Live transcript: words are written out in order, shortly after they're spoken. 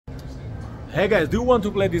Hey guys, do you want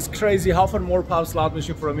to play this crazy Huff and more Puff slot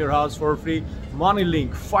machine from your house for free? Money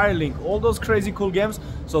Link, Fire Link, all those crazy cool games.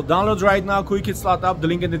 So download right now, Quick Hit Slot app, the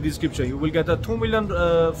link in the description. You will get a 2 million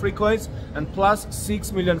free coins and plus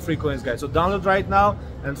 6 million free coins, guys. So download right now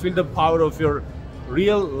and feel the power of your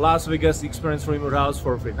real Las Vegas experience from your house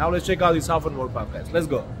for free. Now let's check out this Huff and more Puff, guys. Let's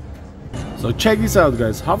go. So check this out,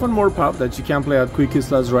 guys. Huff and more Puff that you can play at Quick Hit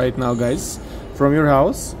Slots right now, guys, from your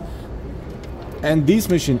house. And this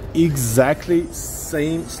machine, exactly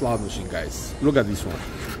same slot machine, guys. Look at this one.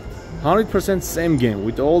 100% same game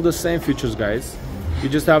with all the same features, guys. You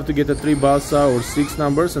just have to get a 3 bassa or 6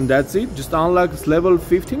 numbers and that's it. Just unlock level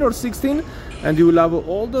 15 or 16 and you will have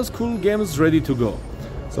all those cool games ready to go.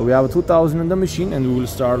 So we have 2,000 in the machine and we will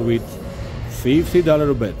start with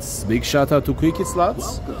 $50 bets. Big shout out to Quick Hit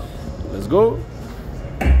Slots. Let's go.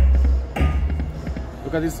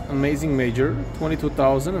 Look at this amazing major,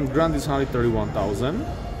 22,000, and grand is 131,000.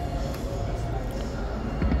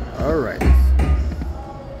 All right,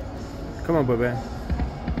 come on, baby.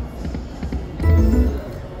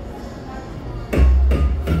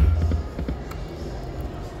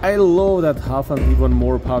 I love that Huff and even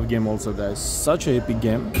more Puff game also, guys. Such an epic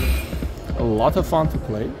game, a lot of fun to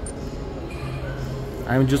play.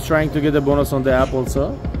 I'm just trying to get a bonus on the app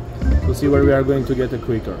also to see where we are going to get it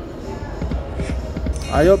quicker.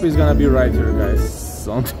 I hope it's gonna be right here, guys,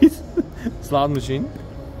 on this slot machine.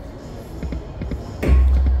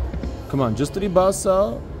 Come on, just 3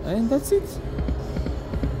 bassa and that's it.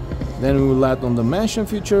 Then we will land on the mansion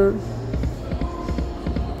feature.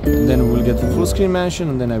 And then we will get the full screen mansion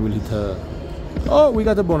and then I will hit a... Oh, we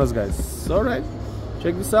got a bonus, guys. Alright,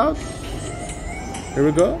 check this out. Here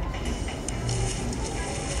we go.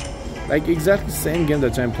 Like exactly same game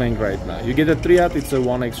that I'm playing right now. You get a 3 hat, it's a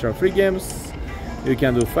 1 extra free games. You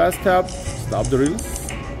can do fast tap, stop the reels.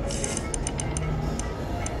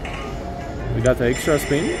 We got an extra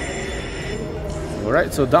spin.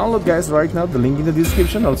 Alright, so download, guys, right now. The link in the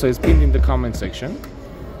description also is pinned in the comment section.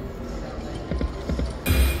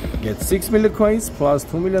 Get 6 million coins plus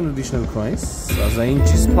 2 million additional coins as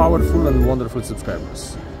Angie's powerful and wonderful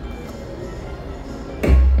subscribers.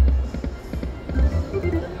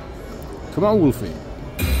 Come on, Wolfie.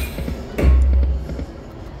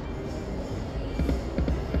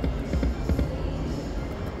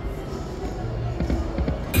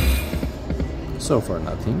 So far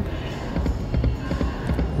nothing.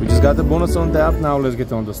 We just got the bonus on the app. Now let's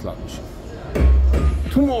get on the slot machine.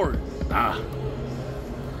 2 more.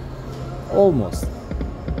 Almost.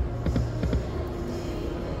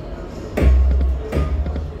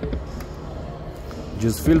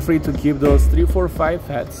 Just feel free to keep those 3, 4, 5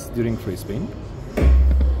 hats during free spin.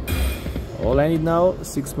 All I need now,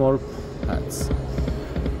 6 more hats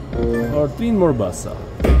or 3 more bassa.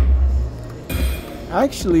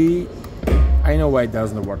 Actually, I know why it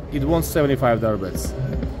doesn't work. It wants $75 bets.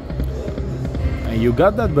 And you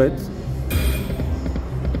got that bet.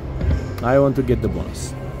 I want to get the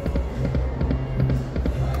bonus.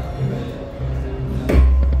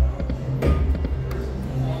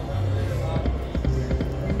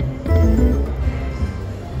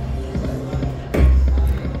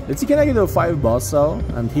 Let's see, can I get a 5 bassa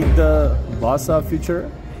and hit the bassa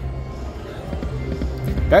feature?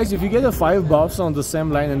 Guys, if you get a 5 bassa on the same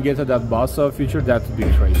line and get that bassa feature, that would be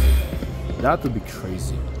crazy. That would be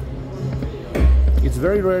crazy. It's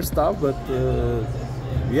very rare stuff, but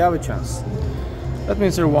we have a chance. That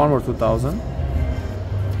means there 1 or 2,000.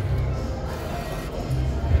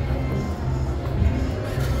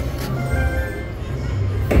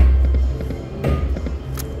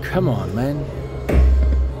 Come on, man.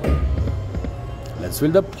 Let's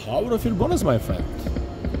feel the power of your bonus, my friend.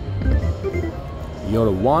 Your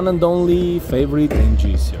one and only favorite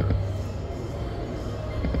NG is here.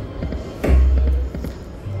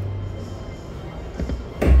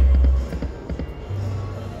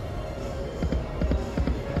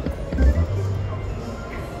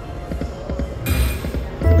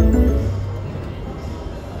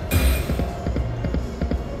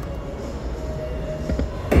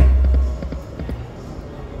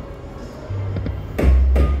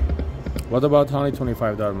 What about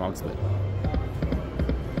 $125 max bet?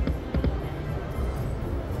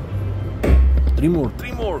 3 more,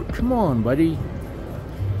 3 more. Come on, buddy.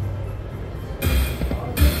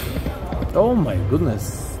 Oh my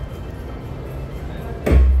goodness.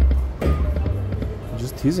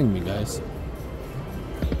 Just teasing me, guys.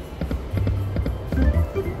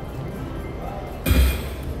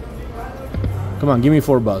 Come on, give me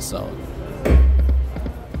 4 buzz out.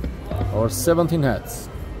 Or 17 hats.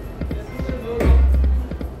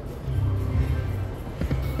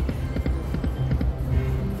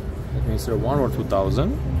 instead of 1 or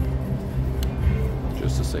 2,000.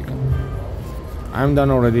 Just a second. I'm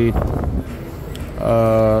done already.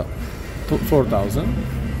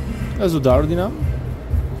 4,000. Let's do Dardy now.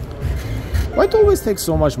 Why it always takes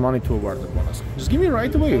so much money to award the bonus? Just give me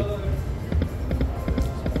right away.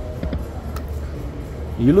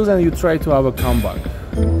 You lose and you try to have a comeback.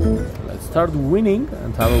 Let's start winning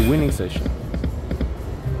and have a winning session.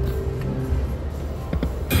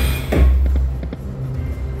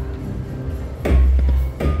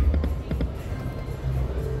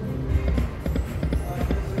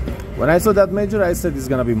 When I saw that major, I said it's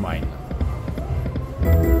gonna be mine.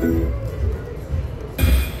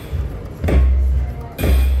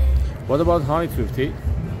 What about 150?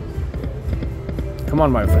 Come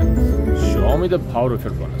on, my friend. Show me the power of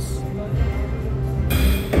your bonus.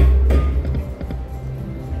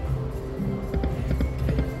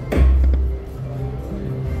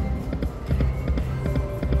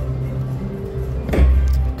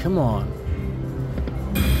 Come on.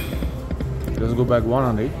 Let's go back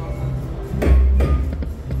 100.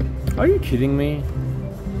 Are you kidding me?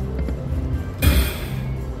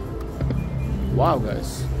 Wow,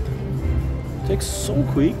 guys. Takes so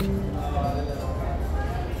quick.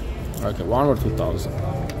 Okay, 1 or 2,000.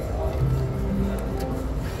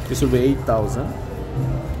 This will be 8,000.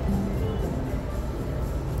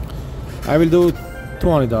 I will do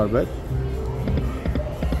 $20 bet.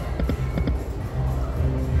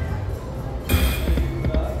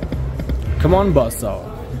 Come on, bust out.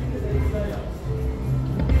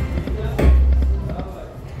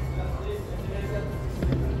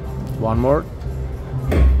 One more.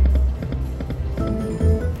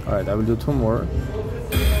 Alright, I will do 2 more.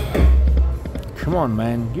 Come on,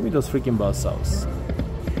 man. Give me those freaking bust outs.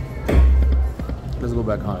 Let's go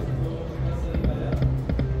back high.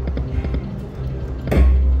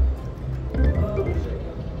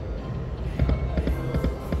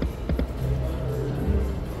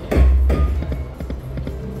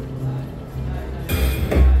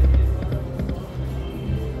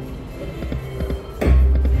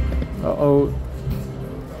 Uh-oh.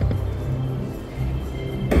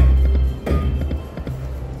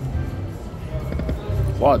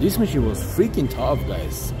 Wow, this machine was freaking tough,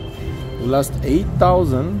 guys. We lost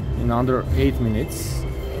 8,000 in under 8 minutes,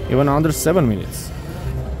 even under 7 minutes.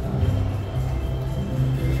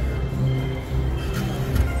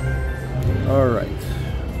 Alright,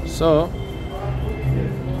 so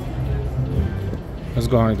let's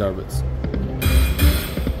go on with our bets.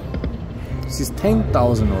 This is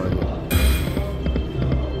 10,000 already.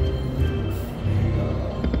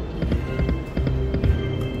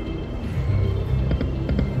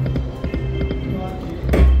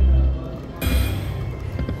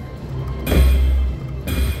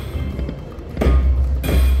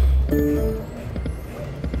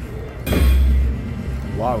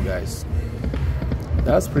 Wow, guys,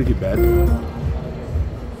 that's pretty bad. And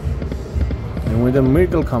with a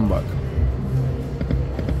miracle comeback.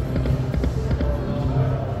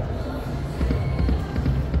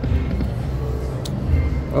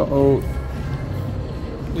 Uh-oh.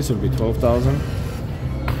 This will be 12,000.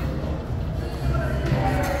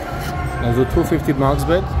 Let's do 250 max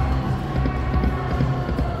bet.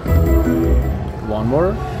 One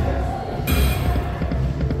more.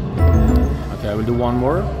 Okay, I will do one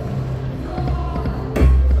more.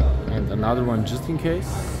 And another one just in case.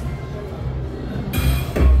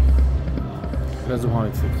 Let's do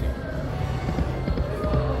 150.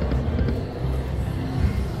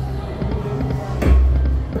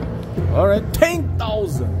 Alright,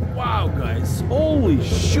 10,000! Wow, guys. Holy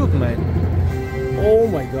shoot, man. Oh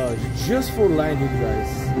my gosh. Just for line hit,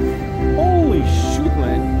 guys. Holy shoot,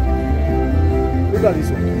 man. Look at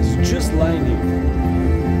this one, guys. Just line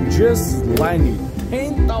hit. Just line hit.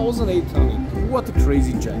 10,800. What a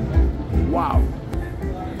crazy jack. Wow.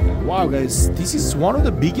 Wow, guys. This is one of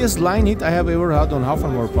the biggest line hit I have ever had on Huff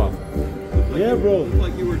and More Puff. Yeah, bro. Looked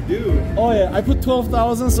like you were due. Oh yeah, I put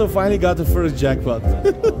 12,000, so finally got the first jackpot.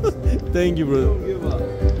 Thank you, bro. Don't give up.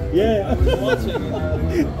 Yeah. I was watching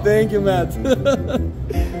it. Thank you, Matt.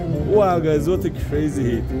 Wow, guys, what a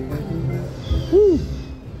crazy hit. Woo.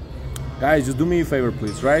 Guys, just do me a favor,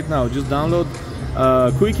 please. Right now, just download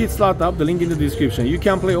Quick Hit Slot Up, the link in the description. You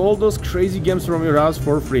can play all those crazy games from your house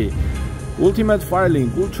for free. Ultimate Fire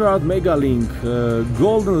Link, Ultra Mega Link,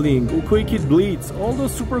 Golden Link, Quick Hit Blitz, all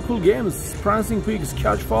those super cool games, Prancing Pigs,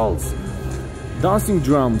 Catch Falls, Dancing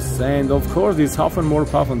Drums, and of course this Huff and More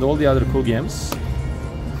Puff and all the other cool games.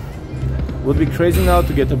 Would be crazy now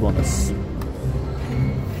to get a bonus.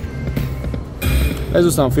 Let's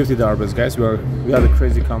do some $50 bets, guys. We had a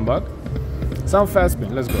crazy comeback. Some fast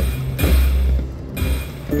spin, let's go.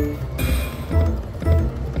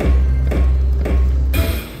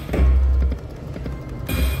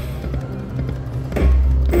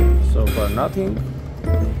 nothing.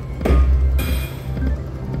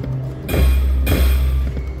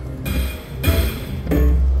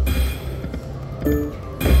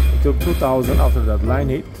 It took 2,000 after that line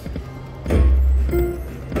hit.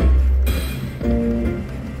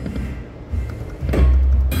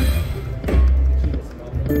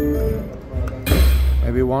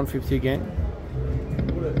 Maybe 150 again.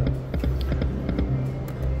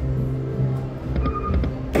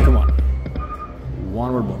 Come on.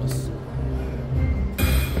 One more bonus.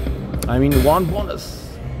 I mean, one bonus.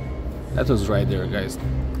 That was right there, guys.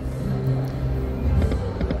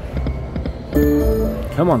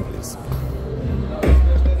 Come on, please.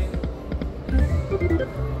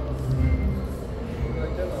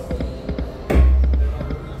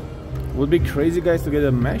 Would be crazy, guys, to get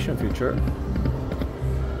a mansion future.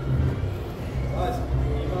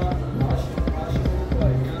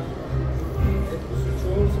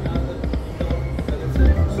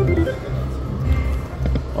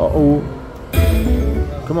 Uh-oh.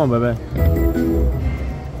 Come on, baby.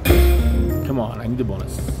 Come on, I need a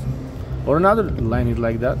bonus. Or another line hit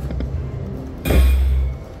like that.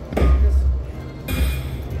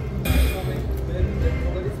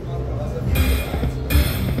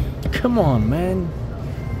 Come on, man.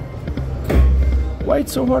 Why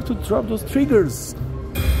it's so hard to drop those triggers?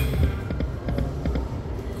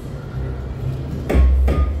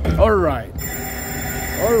 Alright.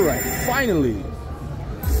 Alright, finally.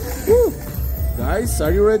 Woo. Guys,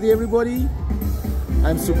 are you ready, everybody?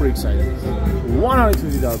 I'm super excited.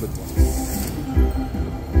 $150 bet points.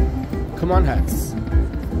 Come on, hats.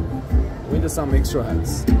 We need some extra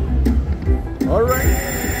hats. Alright.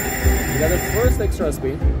 We got the first extra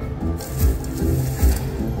spin.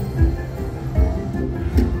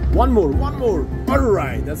 One more.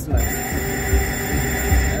 Alright, that's nice.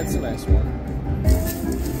 That's a nice one.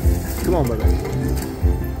 Come on, baby.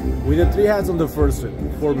 We did 3 hats on the first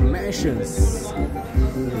one. For mansions. Come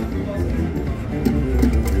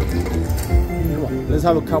on, let's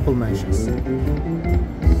have a couple mansions.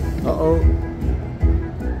 Uh-oh.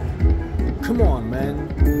 Come on, man.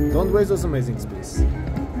 Don't waste those amazing space.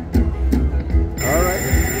 Alright.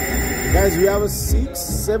 Guys, we have a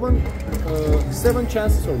 7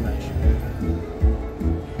 chances for mansion.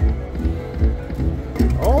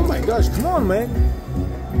 Oh my gosh, come on, man.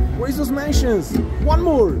 Where's those mansions? One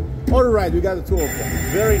more. Alright, we got the 2 of them.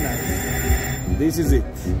 Very nice. This is it.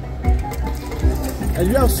 And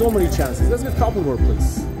we have so many chances. Let's get a couple more,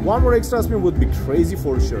 please. One more extra spin would be crazy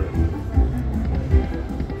for sure.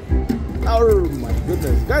 Oh my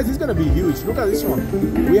goodness. Guys, it's gonna be huge. Look at this one.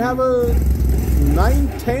 We have a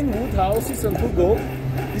 9-10 wood houses and 2 gold.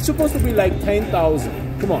 It's supposed to be like 10,000.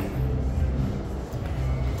 Come on.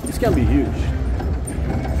 This can be huge.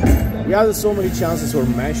 We have so many chances for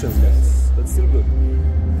mansions, guys. That's still good.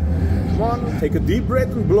 Come on, take a deep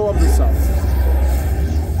breath and blow up the sounds.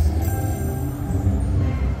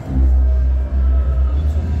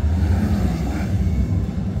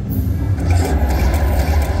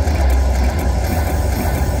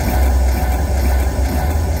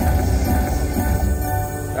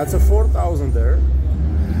 That's a 4,000 there.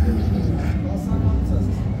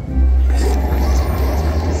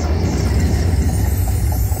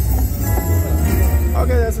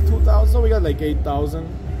 Okay, that's a 2,000. So we got like 8,000.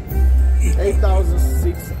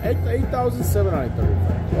 8,735.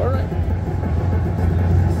 Alright.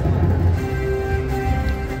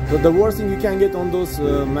 So the worst thing you can get on those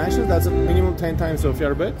mansions, that's a minimum 10 times of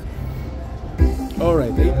your bet.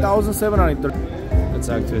 Alright, 8,730. Let's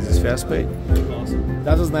activate this fast pay. Awesome.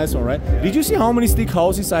 That was a nice one, right? Did you see how many stick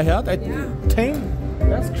houses I had? 10?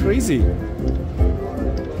 That's crazy.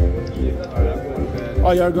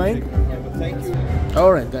 Oh, you're going? Thank you.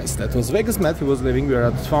 Alright, guys, that was Vegas Matt. He was leaving. We are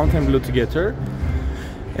at Fontainebleau together.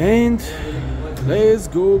 And let's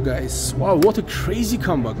go, guys. Wow, what a crazy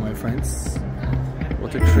comeback, my friends.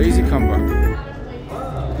 What a crazy comeback.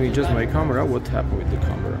 Can you adjust my camera? What happened with the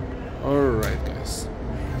camera? Alright, guys.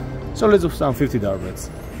 So let's do some $50 bets.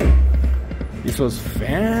 This was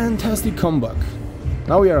fantastic comeback.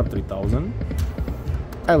 Now we are up 3,000.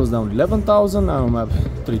 I was down 11,000. Now I'm up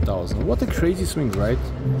 3,000. What a crazy swing, right?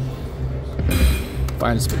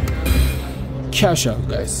 Final spin. Cash out,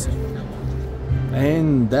 guys.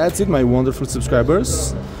 And that's it, my wonderful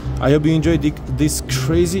subscribers. I hope you enjoyed this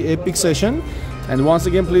crazy epic session. And once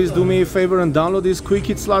again, please do me a favor and download this quick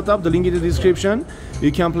hit slot app. The link in the description.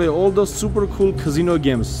 You can play all those super cool casino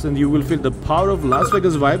games and you will feel the power of Las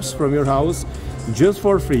Vegas vibes from your house just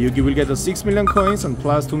for free. You will get a 6 million coins and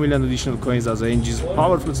plus 2 million additional coins as ANG's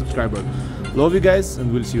powerful subscriber. Love you guys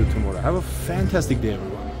and we'll see you tomorrow. Have a fantastic day,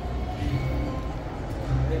 everyone.